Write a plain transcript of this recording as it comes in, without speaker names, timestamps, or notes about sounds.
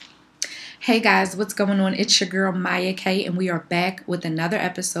Hey guys, what's going on? It's your girl Maya K, and we are back with another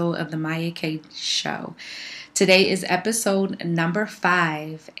episode of the Maya K Show. Today is episode number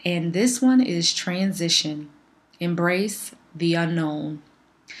 5, and this one is Transition. Embrace the unknown.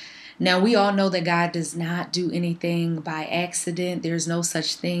 Now, we all know that God does not do anything by accident. There's no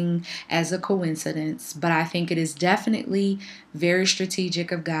such thing as a coincidence, but I think it is definitely very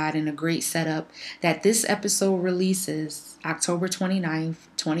strategic of God and a great setup that this episode releases October 29th,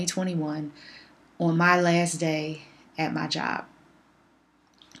 2021, on my last day at my job.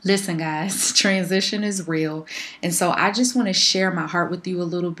 Listen, guys, transition is real. And so I just want to share my heart with you a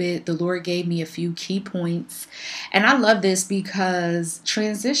little bit. The Lord gave me a few key points. And I love this because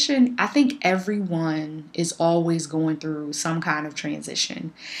transition, I think everyone is always going through some kind of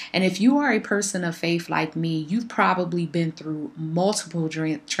transition. And if you are a person of faith like me, you've probably been through multiple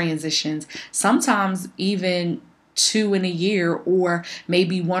transitions, sometimes even two in a year, or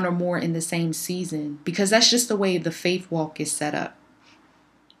maybe one or more in the same season, because that's just the way the faith walk is set up.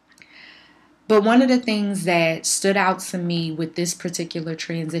 But one of the things that stood out to me with this particular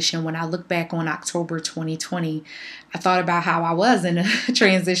transition, when I look back on October 2020, I thought about how I was in a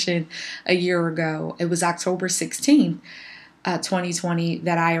transition a year ago. It was October 16th, 2020,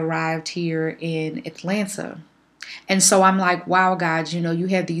 that I arrived here in Atlanta. And so I'm like, wow, God, you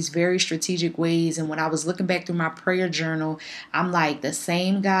have these very strategic ways. And when I was looking back through my prayer journal, I'm like, the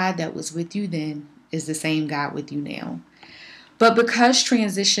same God that was with you then is the same God with you now. But because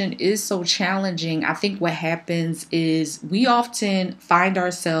transition is so challenging, I think what happens is we often find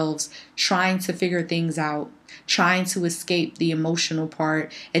ourselves trying to figure things out, trying to escape the emotional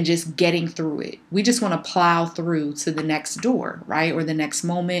part and just getting through it. We just want to plow through to the next door, right? Or the next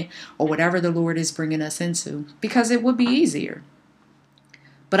moment or whatever the Lord is bringing us into because it would be easier.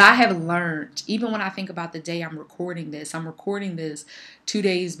 But I have learned, even when I think about the day I'm recording this 2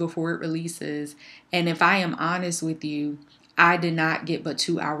 days before it releases. And if I am honest with you, I did not get but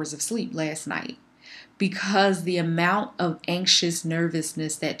 2 hours of sleep last night because the amount of anxious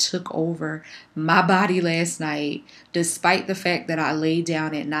nervousness that took over my body last night, despite the fact that I laid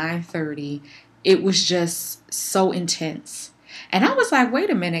down at 9:30, it was just so intense. And I was like, wait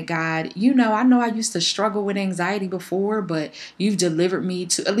a minute, God, I know I used to struggle with anxiety before, but you've delivered me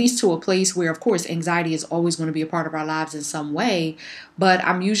to at least to a place where, of course, anxiety is always going to be a part of our lives in some way, but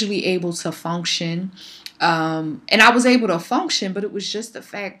I'm usually able to function. And I was able to function, but it was just the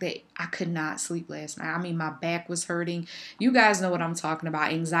fact that I could not sleep last night. I mean, my back was hurting. You guys know what I'm talking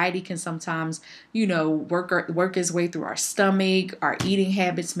about. Anxiety can sometimes, work its way through our stomach. Our eating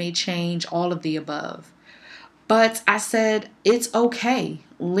habits may change, all of the above. But I said, it's okay.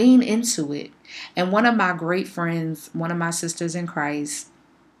 Lean into it. And one of my great friends, one of my sisters in Christ,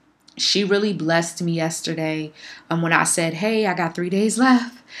 she really blessed me yesterday when I said, hey, I got 3 days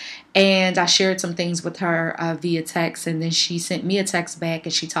left. And I shared some things with her via text. And then she sent me a text back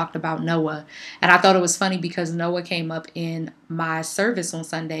and she talked about Noah. And I thought it was funny because Noah came up in my service on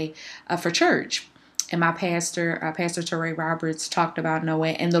Sunday for church. And my pastor, Pastor Torrey Roberts, talked about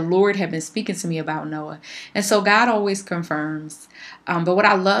Noah, and the Lord had been speaking to me about Noah. And so God always confirms. But what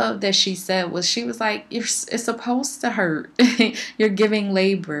I love that she said was, she was like, it's supposed to hurt. You're giving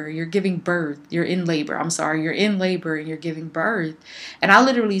labor. You're giving birth. You're in labor. I'm sorry. You're in labor and you're giving birth. And I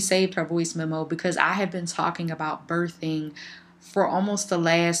literally saved her voice memo because I have been talking about birthing for almost the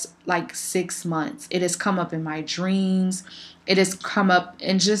last 6 months. It has come up in my dreams. It has come up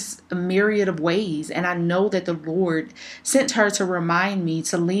in just a myriad of ways. And I know that the Lord sent her to remind me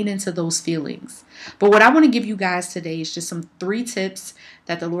to lean into those feelings. But what I want to give you guys today is just some 3 tips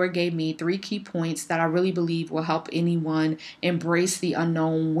that the Lord gave me, 3 key points that I really believe will help anyone embrace the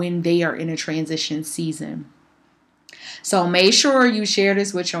unknown when they are in a transition season. So make sure you share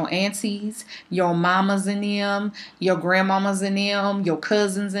this with your aunties, your mamas and them, your grandmamas and them, your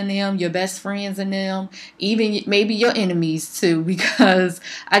cousins and them, your best friends and them, even maybe your enemies too, because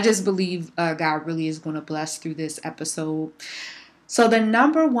I just believe God really is going to bless through this episode. So the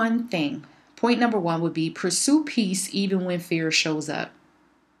point number one would be pursue peace even when fear shows up.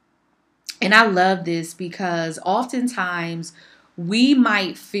 And I love this because oftentimes we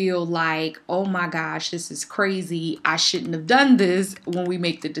might feel like, oh my gosh, this is crazy. I shouldn't have done this when we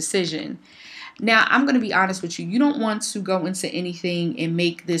make the decision. Now, I'm going to be honest with you. You don't want to go into anything and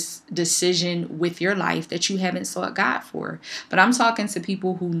make this decision with your life that you haven't sought God for. But I'm talking to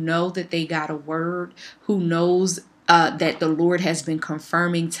people who know that they got a word, who knows that the Lord has been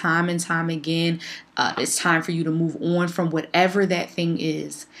confirming time and time again. It's time for you to move on from whatever that thing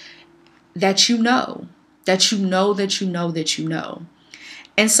is that you know, that you know, that you know, that you know.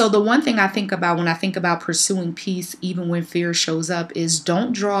 And so the one thing I think about when I think about pursuing peace, even when fear shows up, is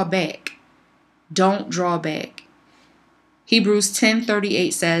don't draw back. Don't draw back. Hebrews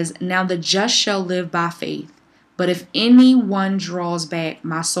 10:38 says, "Now the just shall live by faith. But if anyone draws back,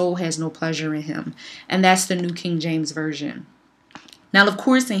 my soul has no pleasure in him." And that's the New King James Version. Now, of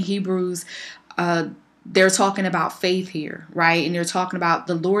course, in Hebrews, they're talking about faith here, right? And they're talking about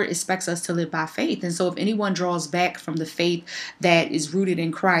the Lord expects us to live by faith. And so if anyone draws back from the faith that is rooted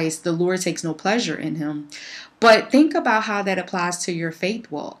in Christ, the Lord takes no pleasure in him. But think about how that applies to your faith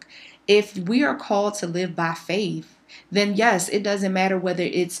walk. If we are called to live by faith, then yes, it doesn't matter whether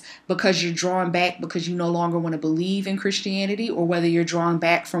it's because you're drawing back because you no longer want to believe in Christianity, or whether you're drawing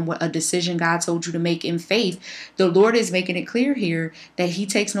back from what a decision God told you to make in faith. The Lord is making it clear here that he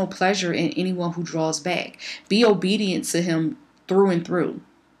takes no pleasure in anyone who draws back. Be obedient to him through and through.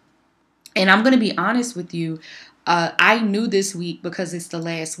 And I'm going to be honest with you. I knew this week, because it's the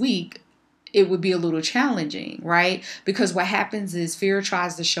last week, it would be a little challenging, right? Because what happens is fear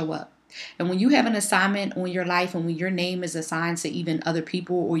tries to show up. And when you have an assignment on your life, and when your name is assigned to even other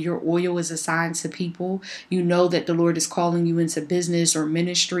people, or your oil is assigned to people, you know that the Lord is calling you into business or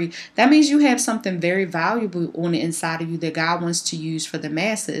ministry. That means you have something very valuable on the inside of you that God wants to use for the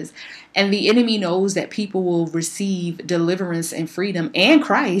masses. And the enemy knows that people will receive deliverance and freedom and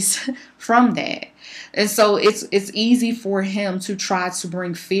Christ from that. And so it's easy for him to try to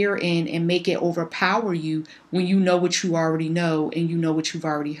bring fear in and make it overpower you when you know what you already know and you know what you've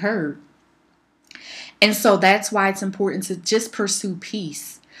already heard. And so that's why it's important to just pursue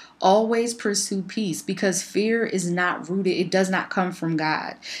peace. Always pursue peace, because fear is not rooted. It does not come from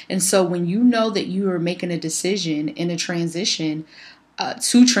God. And so when you know that you are making a decision in a transition,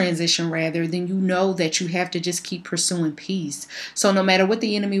 to transition rather, then you know that you have to just keep pursuing peace. So no matter what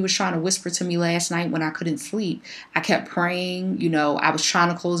the enemy was trying to whisper to me last night when I couldn't sleep, I kept praying. I was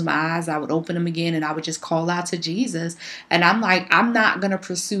trying to close my eyes. I would open them again and I would just call out to Jesus. And I'm like, I'm not going to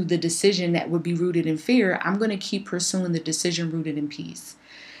pursue the decision that would be rooted in fear. I'm going to keep pursuing the decision rooted in peace.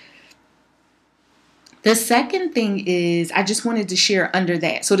 The second thing is, I just wanted to share under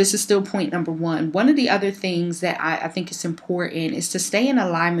that. So this is still point number one. One of the other things that I think is important is to stay in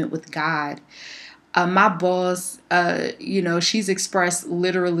alignment with God. My boss, she's expressed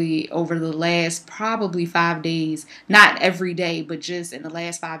literally over the last probably 5 days, not every day, but just in the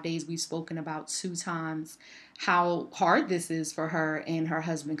last 5 days, we've spoken about 2 times how hard this is for her and her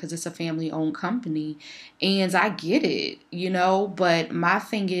husband, because it's a family-owned company. And I get it, but my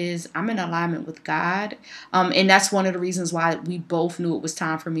thing is, I'm in alignment with God. And that's one of the reasons why we both knew it was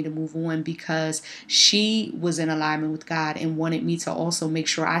time for me to move on, because she was in alignment with God and wanted me to also make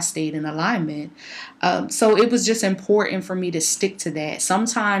sure I stayed in alignment. So it was just important for me to stick to that.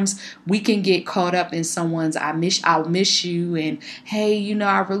 Sometimes we can get caught up in someone's I'll miss you, and hey,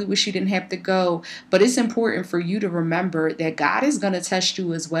 I really wish you didn't have to go. But it's important for you to remember that God is going to test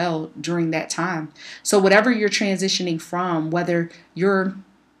you as well during that time. So whatever you're transitioning from, whether you're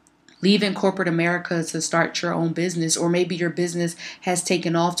leaving corporate America to start your own business, or maybe your business has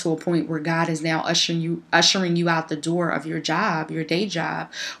taken off to a point where God is now ushering you out the door of your job, your day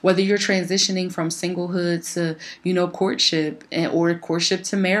job, whether you're transitioning from singlehood to, courtship, or courtship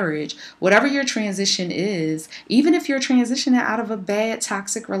to marriage, whatever your transition is, even if you're transitioning out of a bad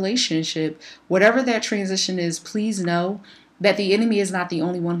toxic relationship, whatever that transition is, please know that the enemy is not the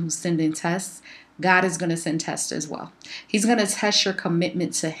only one who's sending tests. God is going to send tests as well. He's going to test your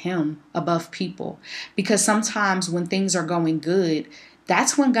commitment to him above people. Because sometimes when things are going good,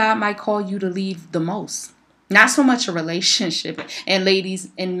 that's when God might call you to leave the most. Not so much a relationship. And ladies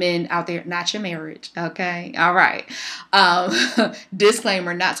and men out there, not your marriage. Okay? All right.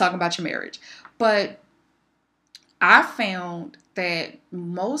 Disclaimer, not talking about your marriage. But I found that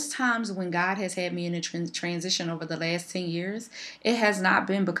most times when God has had me in a transition over the last 10 years, it has not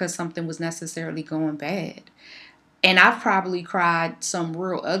been because something was necessarily going bad. And I've probably cried some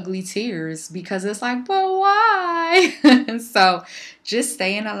real ugly tears, because it's like, but why? And so just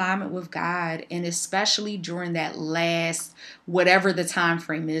stay in alignment with God, and especially during that last, whatever the time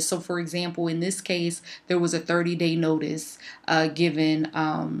frame is. So for example, in this case, there was a 30-day notice given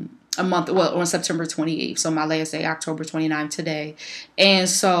a month, on September 28th. So my last day, October 29th today. And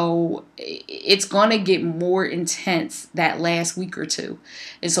so it's going to get more intense that last week or two.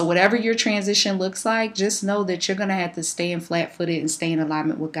 And so whatever your transition looks like, just know that you're going to have to stay in flat-footed and stay in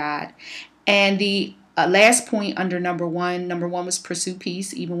alignment with God. And the last point under number one was pursue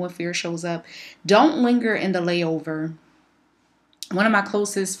peace, even when fear shows up. Don't linger in the layover. One of my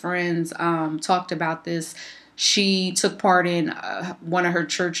closest friends talked about this. She took part in one of her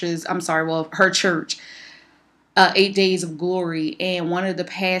churches. Her church 8 Days of Glory, and one of the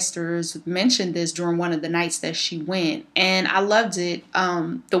pastors mentioned this during one of the nights that she went, and I loved it.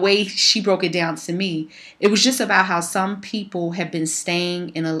 The way she broke it down to me, it was just about how some people have been staying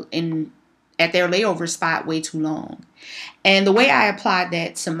in at their layover spot way too long. And the way I applied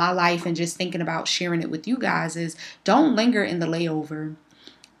that to my life and just thinking about sharing it with you guys is, don't linger in the layover.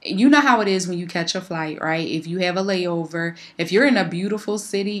 You know how it is when you catch a flight, right? If you have a layover, if you're in a beautiful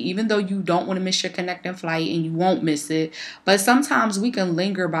city, even though you don't want to miss your connecting flight, and you won't miss it, but sometimes we can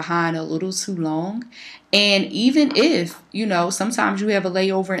linger behind a little too long. And even if, sometimes you have a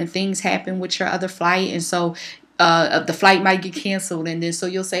layover and things happen with your other flight, and so the flight might get canceled, and then so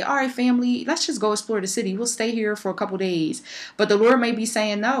you'll say, all right, family, let's just go explore the city, we'll stay here for a couple days. But the Lord may be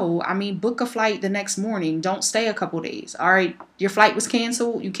saying, no, I mean, book a flight the next morning, don't stay a couple days. All right, your flight was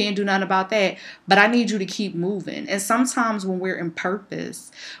canceled, you can't do nothing about that, but I need you to keep moving. And sometimes when we're in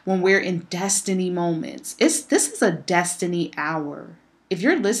purpose, when we're in destiny moments, this is a destiny hour. If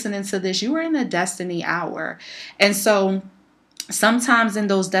you're listening to this, you are in a destiny hour. And so sometimes in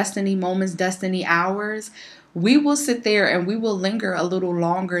those destiny moments, destiny hours, we will sit there and we will linger a little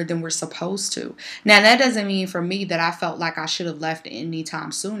longer than we're supposed to. Now, that doesn't mean for me that I felt like I should have left any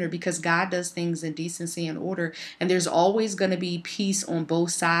time sooner, because God does things in decency and order. And there's always going to be peace on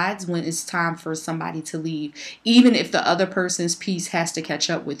both sides when it's time for somebody to leave, even if the other person's peace has to catch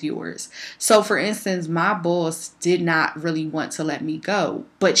up with yours. So, for instance, my boss did not really want to let me go,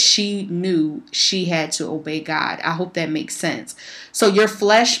 but she knew she had to obey God. I hope that makes sense. So your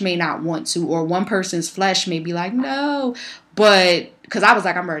flesh may not want to, or one person's flesh may be like, no, but because I was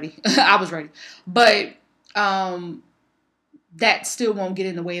like, I'm ready. I was ready. But that still won't get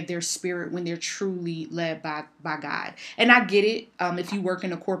in the way of their spirit when they're truly led by God. And I get it. If you work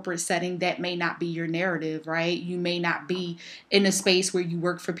in a corporate setting, that may not be your narrative, right? You may not be in a space where you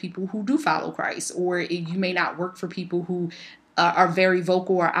work for people who do follow Christ, or you may not work for people who are very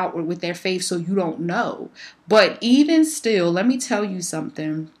vocal or outward with their faith, so you don't know. But even still, let me tell you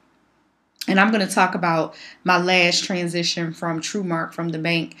something. And I'm going to talk about my last transition from TrueMark from the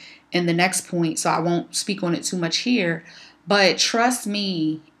bank in the next point, so I won't speak on it too much here. But trust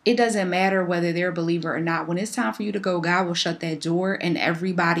me, it doesn't matter whether they're a believer or not. When it's time for you to go, God will shut that door and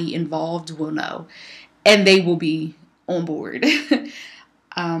everybody involved will know. And they will be on board.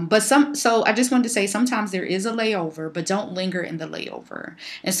 So I just wanted to say, sometimes there is a layover, but don't linger in the layover.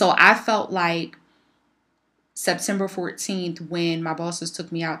 And so I felt like September 14th, when my bosses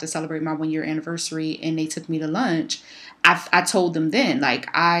took me out to celebrate my 1 year anniversary and they took me to lunch, I told them then,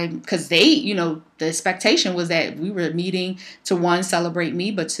 because they, the expectation was that we were meeting to, one, celebrate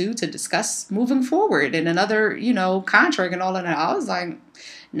me, but two, to discuss moving forward and another, contract and all of that. I was like,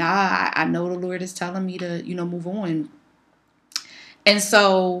 nah, I know the Lord is telling me to, move on. And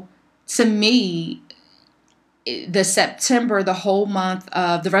so to me, the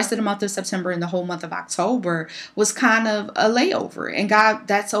rest of the month of September and the whole month of October was kind of a layover. And God,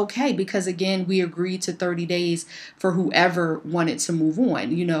 that's okay, because again, we agreed to 30 days for whoever wanted to move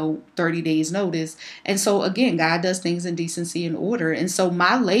on, 30 days notice. And so again, God does things in decency and order. And so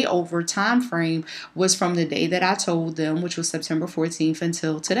my layover time frame was from the day that I told them, which was September 14th,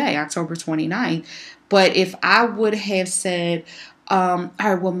 until today, October 29th. But if I would have said, all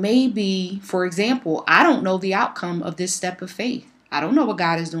right, well, maybe, for example, I don't know the outcome of this step of faith. I don't know what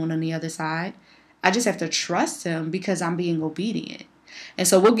God is doing on the other side. I just have to trust him because I'm being obedient. And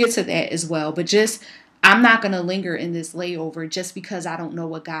so we'll get to that as well. But I'm not going to linger in this layover just because I don't know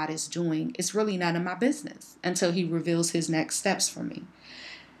what God is doing. It's really none of my business until he reveals his next steps for me.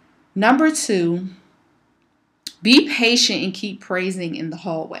 Number 2, be patient and keep praising in the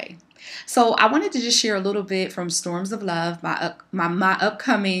hallway. So I wanted to just share a little bit from Storms of Love, my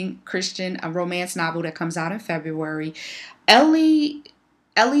upcoming Christian romance novel that comes out in February. Ellie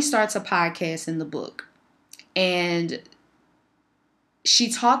starts a podcast in the book, and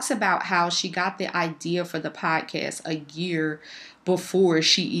she talks about how she got the idea for the podcast a year before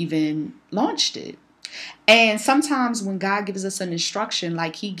she even launched it. And sometimes when God gives us an instruction,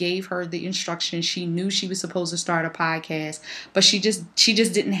 like he gave her the instruction, she knew she was supposed to start a podcast, but she just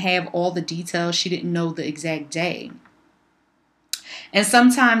didn't have all the details. She didn't know the exact day. And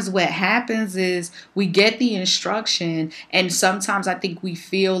sometimes what happens is we get the instruction, and sometimes I think we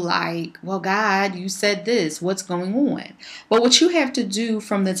feel like, well, God, you said this, what's going on? But what you have to do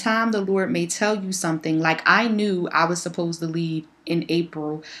from the time the Lord may tell you something, like I knew I was supposed to leave in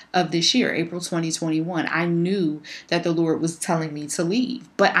April of this year, April 2021. I knew that the Lord was telling me to leave,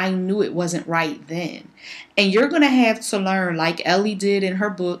 but I knew it wasn't right then. And you're going to have to learn, like Ellie did in her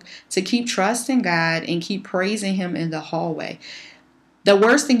book, to keep trusting God and keep praising him in the hallway. The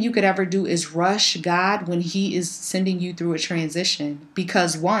worst thing you could ever do is rush God when He is sending you through a transition,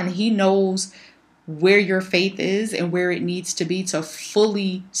 because one, He knows where your faith is and where it needs to be to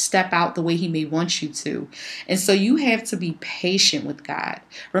fully step out the way He may want you to. And so you have to be patient with God.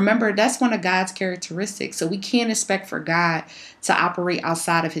 Remember, that's one of God's characteristics. So we can't expect for God to operate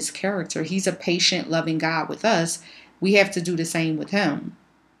outside of His character. He's a patient, loving God with us. We have to do the same with Him.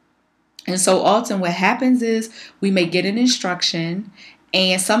 And so often what happens is we may get an instruction,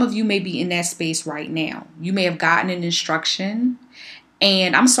 and some of you may be in that space right now. You may have gotten an instruction,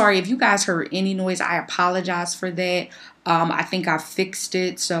 and I'm sorry if you guys heard any noise. I apologize for that. I think I fixed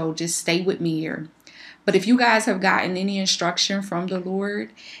it, so just stay with me here. But if you guys have gotten any instruction from the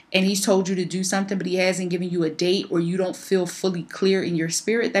Lord and He's told you to do something, but He hasn't given you a date, or you don't feel fully clear in your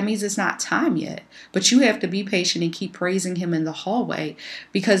spirit, that means it's not time yet. But you have to be patient and keep praising Him in the hallway,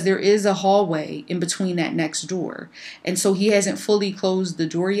 because there is a hallway in between that next door. And so He hasn't fully closed the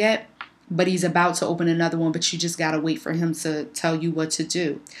door yet, but He's about to open another one, but you just got to wait for Him to tell you what to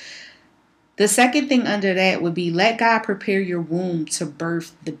do. The second thing under that would be, let God prepare your womb to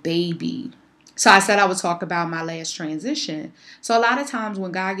birth the baby. So I said I would talk about my last transition. So a lot of times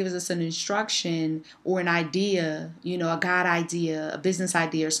when God gives us an instruction or an idea, a God idea, a business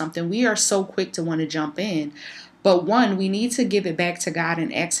idea or something, we are so quick to want to jump in. But one, we need to give it back to God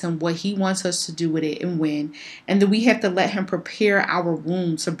and ask Him what He wants us to do with it and when. And then we have to let Him prepare our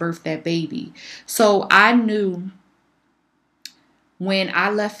womb to birth that baby. So I knew when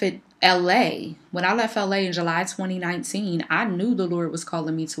I left LA in July 2019, I knew the Lord was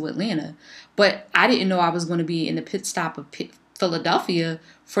calling me to Atlanta, but I didn't know I was going to be in the pit stop of Philadelphia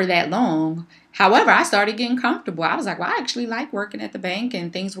for that long. However, I started getting comfortable. I was like, well, I actually like working at the bank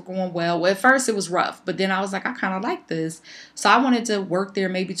and things were going well. Well, at first it was rough, but then I was like, I kind of like this. So I wanted to work there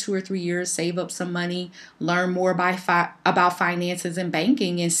maybe 2 or 3 years, save up some money, learn more about finances and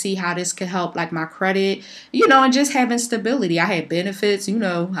banking, and see how this could help like my credit, and just having stability. I had benefits,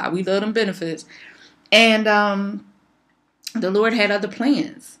 how we love them benefits. And the Lord had other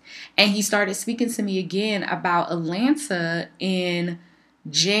plans. And He started speaking to me again about Atlanta in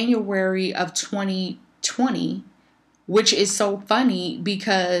January of 2020, which is so funny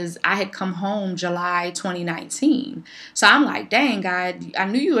because I had come home July 2019. So I'm like, dang, God, I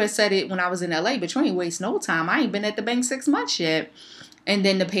knew you had said it when I was in LA, but you ain't waste no time. I ain't been at the bank 6 months yet. And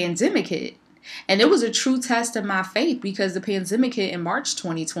then the pandemic hit. And it was a true test of my faith because the pandemic hit in March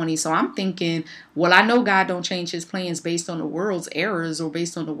 2020. So I'm thinking, well, I know God don't change His plans based on the world's errors or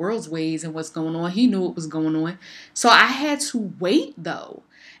based on the world's ways and what's going on. He knew what was going on. So I had to wait, though.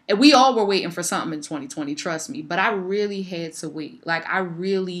 And we all were waiting for something in 2020, trust me. But I really had to wait. Like, I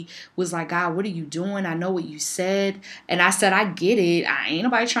really was like, God, what are you doing? I know what you said. And I said, I get it. I ain't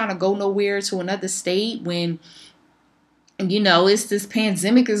nobody trying to go nowhere to another state when it's this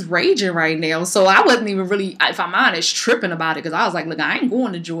pandemic is raging right now. So I wasn't even really, if I'm honest, tripping about it because I was like, look, I ain't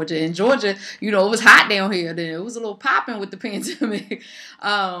going to Georgia. In Georgia, it was hot down here. Then it was a little popping with the pandemic. So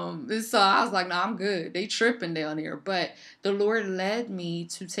I was like, no, I'm good. They tripping down here. But the Lord led me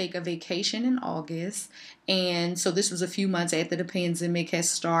to take a vacation in August. And so this was a few months after the pandemic had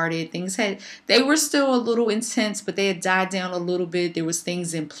started. They were still a little intense, but they had died down a little bit. There was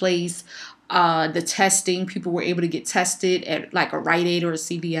things in place. The testing, people were able to get tested at like a Rite Aid or a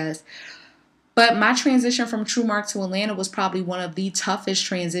CVS. But my transition from TrueMark to Atlanta was probably one of the toughest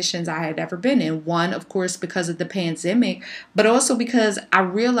transitions I had ever been in. One, of course, because of the pandemic, but also because I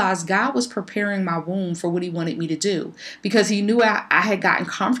realized God was preparing my womb for what He wanted me to do, because He knew I had gotten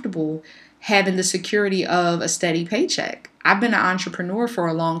comfortable having the security of a steady paycheck. I've been an entrepreneur for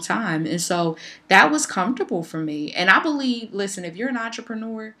a long time, and so that was comfortable for me. And I believe, listen, if you're an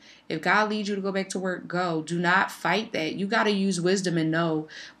entrepreneur, if God leads you to go back to work, go. Do not fight that. You got to use wisdom and know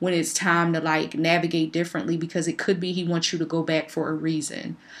when it's time to navigate differently, because it could be He wants you to go back for a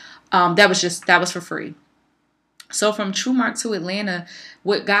reason. That was for free. So from TrueMark to Atlanta,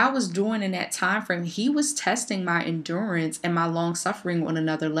 what God was doing in that time frame, He was testing my endurance and my long suffering on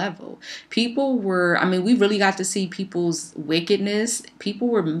another level. We really got to see people's wickedness. People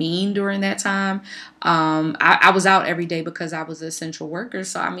were mean during that time. I was out every day because I was an essential worker.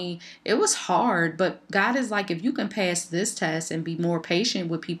 So, it was hard, but God is like, if you can pass this test and be more patient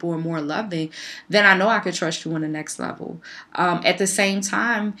with people and more loving, then I know I could trust you on the next level. At the same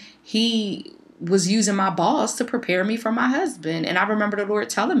time, He was using my boss to prepare me for my husband. And I remember the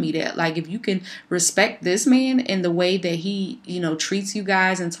Lord telling me that, if you can respect this man in the way that he, treats you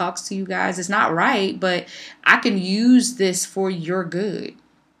guys and talks to you guys, it's not right, but I can use this for your good.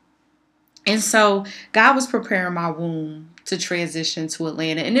 And so God was preparing my womb to transition to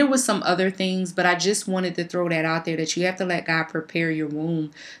Atlanta. And there was some other things, but I just wanted to throw that out there, that you have to let God prepare your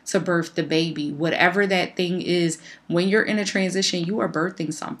womb to birth the baby. Whatever that thing is, when you're in a transition, you are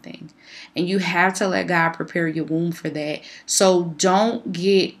birthing something. And you have to let God prepare your womb for that. So don't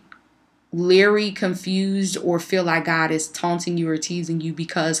get leery, confused, or feel like God is taunting you or teasing you,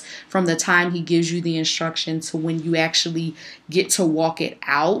 because from the time he gives you the instruction to when you actually get to walk it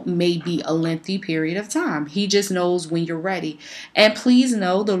out may be a lengthy period of time. He just knows when you're ready. And please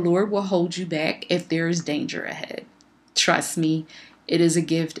know, the Lord will hold you back if there is danger ahead. Trust me, it is a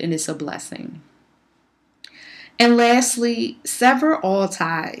gift and it's a blessing. And lastly, sever all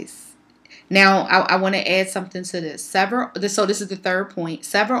ties. Now, I want to add something to this. So this is the third point.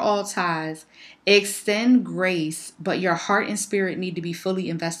 Sever all ties. Extend grace, but your heart and spirit need to be fully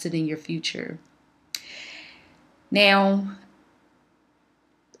invested in your future. Now,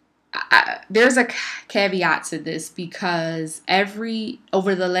 there's a caveat to this, because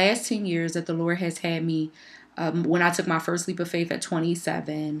over the last 10 years that the Lord has had me, when I took my first leap of faith at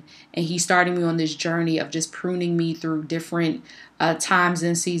 27, and he started me on this journey of just pruning me through different times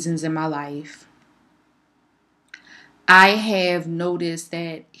and seasons in my life, I have noticed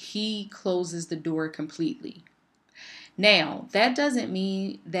that he closes the door completely. Now, that doesn't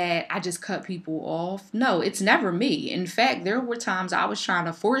mean that I just cut people off. No, it's never me. In fact, there were times I was trying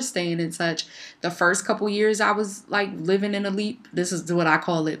to force staying in touch. The first couple years I was like living in a leap. This is what I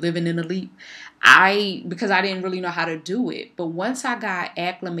call it, living in a leap. Because I didn't really know how to do it. But once I got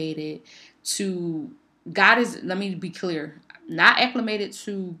acclimated to let me be clear, not acclimated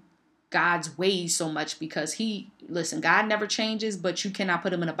to God's ways so much, because God never changes, but you cannot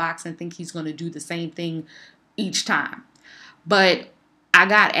put him in a box and think he's going to do the same thing each time. But I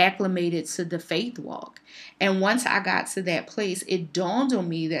got acclimated to the faith walk. And once I got to that place, it dawned on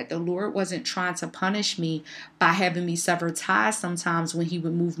me that the Lord wasn't trying to punish me by having me sever ties sometimes when he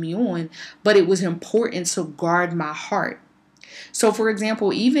would move me on, but it was important to guard my heart. So, for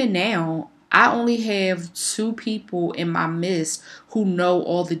example, even now, I only have 2 people in my midst who know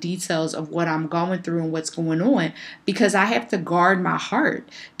all the details of what I'm going through and what's going on, because I have to guard my heart.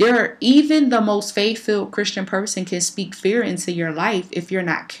 Even the most faith-filled Christian person can speak fear into your life if you're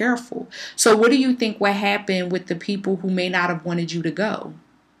not careful. So what do you think will happen with the people who may not have wanted you to go?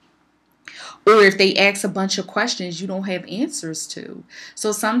 Or if they ask a bunch of questions you don't have answers to.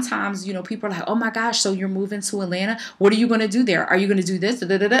 So sometimes, people are like, oh my gosh, so you're moving to Atlanta? What are you going to do there? Are you going to do this?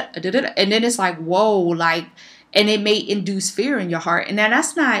 And then it's like, whoa, and it may induce fear in your heart. And then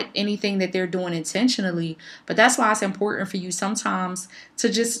that's not anything that they're doing intentionally, but that's why it's important for you sometimes to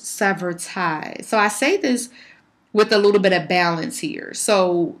just sever ties. So I say this with a little bit of balance here.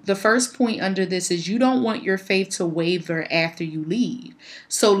 So the first point under this is you don't want your faith to waver after you leave.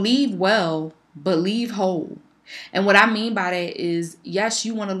 So leave well, but leave whole. And what I mean by that is, yes,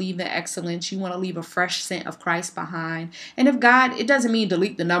 you want to leave in excellence. You want to leave a fresh scent of Christ behind. And if God, it doesn't mean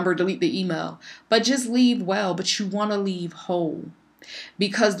delete the number, delete the email, but just leave well, but you want to leave whole.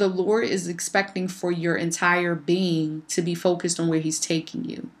 Because the Lord is expecting for your entire being to be focused on where he's taking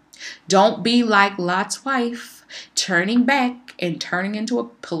you. Don't be like Lot's wife, turning back and turning into a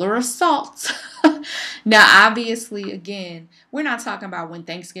pillar of salt. Now, obviously, again, we're not talking about when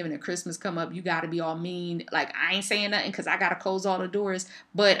Thanksgiving and Christmas come up, you got to be all mean. Like, I ain't saying nothing because I got to close all the doors.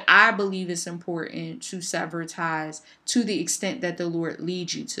 But I believe it's important to sever ties to the extent that the Lord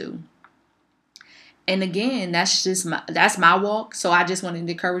leads you to. And again, that's my walk. So I just wanted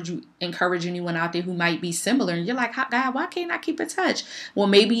to encourage anyone out there who might be similar. And you're like, God, why can't I keep in touch? Well,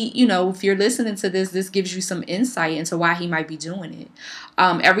 maybe, if you're listening to this gives you some insight into why he might be doing it.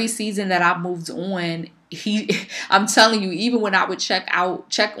 Every season that I moved on, I'm telling you, even when I would check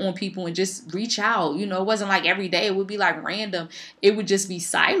on people and just reach out, it wasn't like every day. It would be like random. It would just be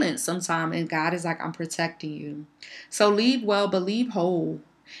silent sometime. And God is like, I'm protecting you. So leave well, but leave whole.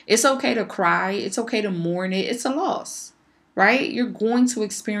 It's okay to cry. It's okay to mourn it. It's a loss, right? You're going to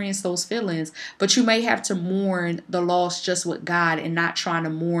experience those feelings, but you may have to mourn the loss just with God and not trying to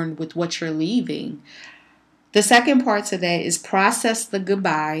mourn with what you're leaving. The second part to that is process the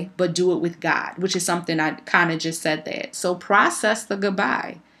goodbye, but do it with God, which is something I kind of just said that. So process the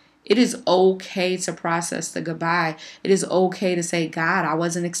goodbye. It is okay to process the goodbye. It is okay to say, God, I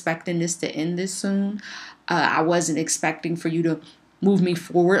wasn't expecting this to end this soon. I wasn't expecting for you to move me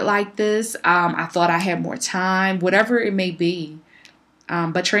forward like this. I thought I had more time, whatever it may be.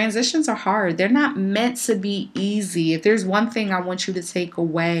 But transitions are hard. They're not meant to be easy. If there's one thing I want you to take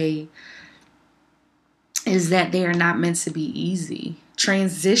away, is that they are not meant to be easy.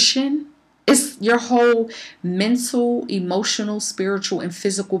 Transition is your whole mental, emotional, spiritual, and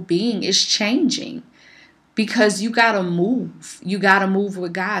physical being is changing. because you got to move. You got to move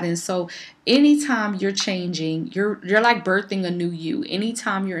with God. And so anytime you're changing, you're like birthing a new you.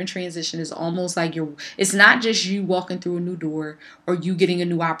 Anytime you're in transition, it's almost like it's not just you walking through a new door or you getting a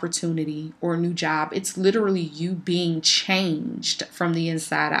new opportunity or a new job. It's literally you being changed from the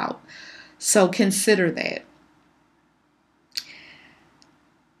inside out. So consider that.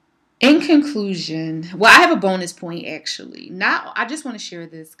 In conclusion, well, I have a bonus point actually. Not, I just want to share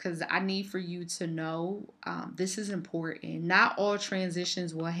this because I need for you to know this is important. Not all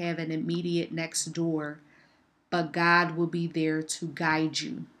transitions will have an immediate next door, but God will be there to guide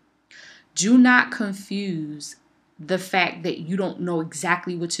you. Do not confuse the fact that you don't know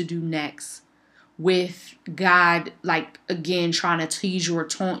exactly what to do next with God, like again, trying to tease you or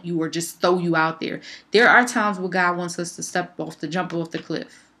taunt you or just throw you out there. There are times where God wants us to jump off the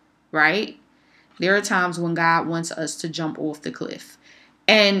cliff, right? There are times when God wants us to jump off the cliff.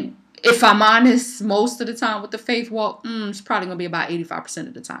 And if I'm honest, most of the time with the faith walk, it's probably going to be about 85%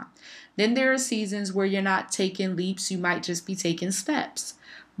 of the time. Then there are seasons where you're not taking leaps. You might just be taking steps.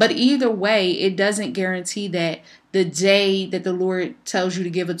 But either way, it doesn't guarantee that the day that the Lord tells you to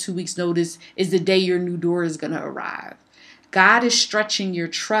give a 2 weeks notice is the day your new door is going to arrive. God is stretching your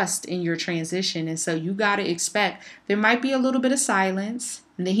trust in your transition. And so you got to expect there might be a little bit of silence,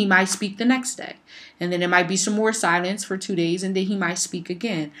 and then he might speak the next day. And then there might be some more silence for 2 days, and then he might speak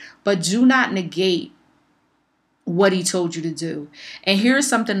again. But do not negate what he told you to do. And here's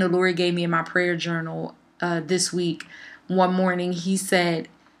something the Lord gave me in my prayer journal this week. One morning, he said,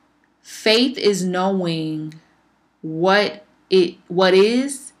 faith is knowing what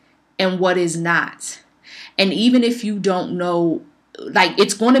is and what is not. And even if you don't know, like,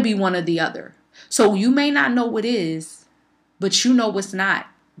 it's going to be one or the other. So you may not know what is, but you know what's not,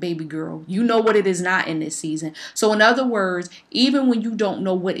 baby girl. You know what it is not in this season. So in other words, even when you don't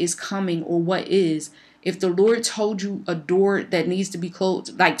know what is coming or what is, if the Lord told you a door that needs to be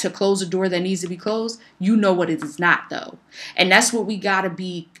closed, like to close a door that needs to be closed, you know what it is not, though. And that's what we got to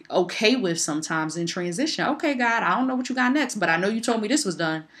be okay with sometimes in transition. Okay, God, I don't know what you got next, but I know you told me this was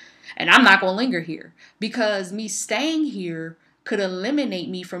done. And I'm not going to linger here because me staying here could eliminate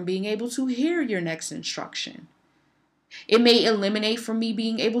me from being able to hear your next instruction. It may eliminate from me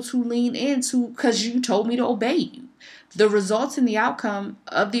being able to lean into because you told me to obey you. The results and the outcome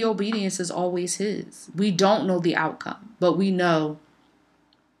of the obedience is always his. We don't know the outcome, but we know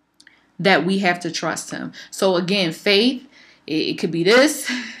that we have to trust him. So again, faith, it could be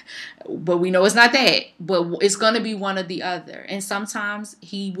this, but we know it's not that. But it's going to be one or the other. And sometimes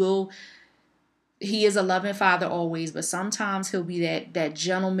he is a loving father always, but sometimes he'll be that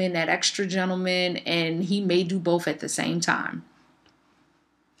gentleman, that extra gentleman, and he may do both at the same time.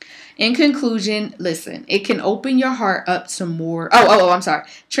 In conclusion, listen, it can open your heart up to more. I'm sorry.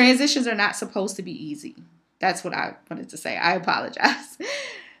 Transitions are not supposed to be easy. That's what I wanted to say. I apologize.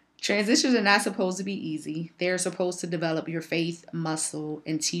 Transitions are not supposed to be easy. They're supposed to develop your faith muscle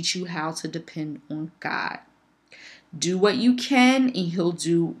and teach you how to depend on God. Do what you can, and he'll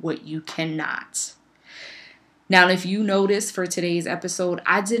do what you cannot. Now, if you notice for today's episode,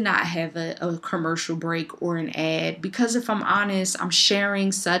 I did not have a commercial break or an ad because if I'm honest, I'm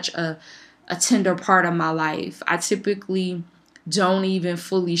sharing such a tender part of my life. I typically don't even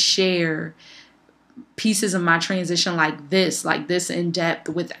fully share pieces of my transition like this in depth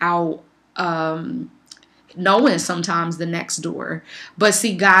without knowing sometimes the next door. But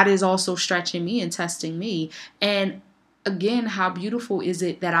see, God is also stretching me and testing me. And again, how beautiful is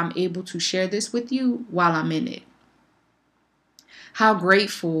it that I'm able to share this with you while I'm in it? How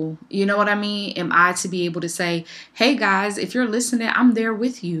grateful, you know what I mean, am I to be able to say, hey guys, if you're listening, I'm there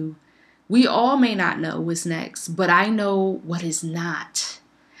with you. We all may not know what's next, but I know what is not.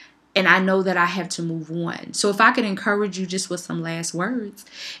 And I know that I have to move on. So if I could encourage you just with some last words,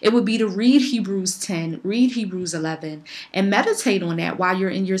 it would be to read Hebrews 10, read Hebrews 11, and meditate on that while you're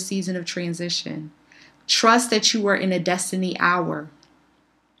in your season of transition. Trust that you are in a destiny hour.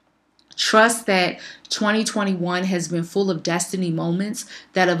 Trust that 2021 has been full of destiny moments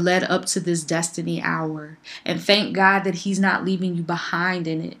that have led up to this destiny hour. And thank God that he's not leaving you behind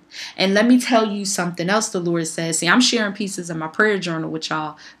in it. And let me tell you something else the Lord says. See, I'm sharing pieces of my prayer journal with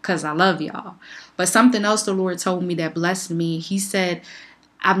y'all because I love y'all. But something else the Lord told me that blessed me. He said,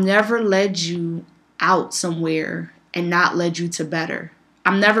 I've never led you out somewhere and not led you to better.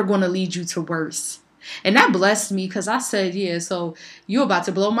 I'm never going to lead you to worse. And that blessed me because I said, yeah, so you're about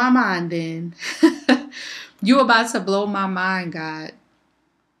to blow my mind then. You're about to blow my mind, God.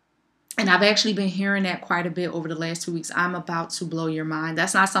 And I've actually been hearing that quite a bit over the last 2 weeks. I'm about to blow your mind.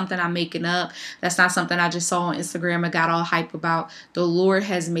 That's not something I'm making up. That's not something I just saw on Instagram and got all hype about. The Lord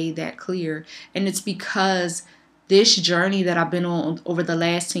has made that clear. And it's because this journey that I've been on over the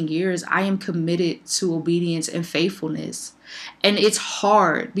last 10 years, I am committed to obedience and faithfulness. And it's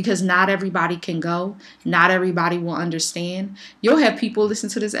hard because not everybody can go. Not everybody will understand. You'll have people listen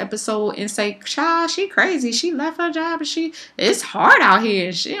to this episode and say, "Child, she crazy. She left her job and it's hard out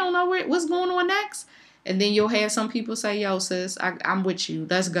here. She don't know what's going on next." And then you'll have some people say, "Yo, sis, I'm with you.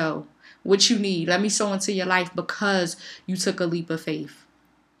 Let's go. What you need? Let me sow into your life because you took a leap of faith."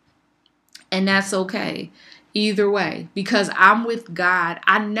 And that's okay. Either way, because I'm with God,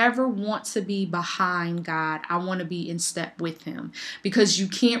 I never want to be behind God. I want to be in step with Him, because you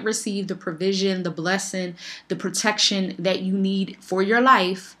can't receive the provision, the blessing, the protection that you need for your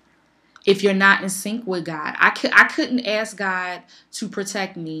life if you're not in sync with God. I couldn't ask God to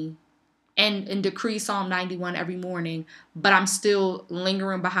protect me and decree Psalm 91 every morning, but I'm still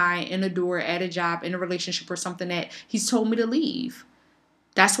lingering behind in a door, at a job, in a relationship, or something that He's told me to leave.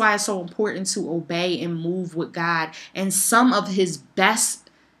 That's why it's so important to obey and move with God. And some of His best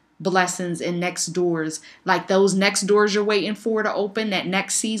blessings and next doors, like those next doors you're waiting for to open that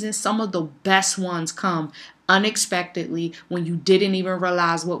next season, some of the best ones come unexpectedly when you didn't even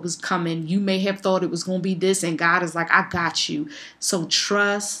realize what was coming. You may have thought it was going to be this, and God is like, "I got you." So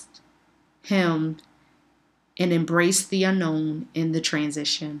trust Him and embrace the unknown in the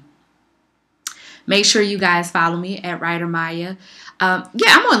transition. Make sure you guys follow me at Writer Maya. I'm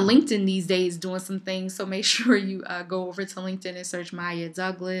on LinkedIn these days doing some things, so make sure you go over to LinkedIn and search Maya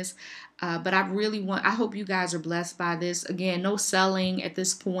Douglas. But I hope you guys are blessed by this. Again, no selling at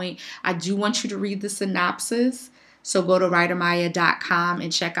this point. I do want you to read the synopsis. So go to writermaya.com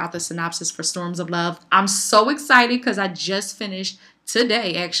and check out the synopsis for Storms of Love. I'm so excited because I just finished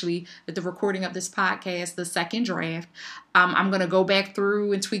today, actually, with the recording of this podcast, the second draft. I'm going to go back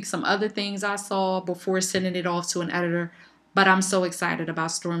through and tweak some other things I saw before sending it off to an editor. But I'm so excited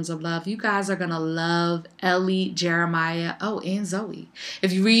about Storms of Love. You guys are going to love Ellie, Jeremiah, and Zoe.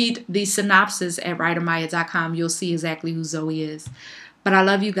 If you read the synopsis at writermaya.com, you'll see exactly who Zoe is. But I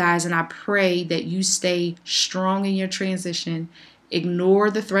love you guys, and I pray that you stay strong in your transition.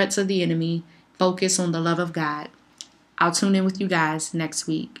 Ignore the threats of the enemy. Focus on the love of God. I'll tune in with you guys next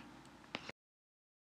week.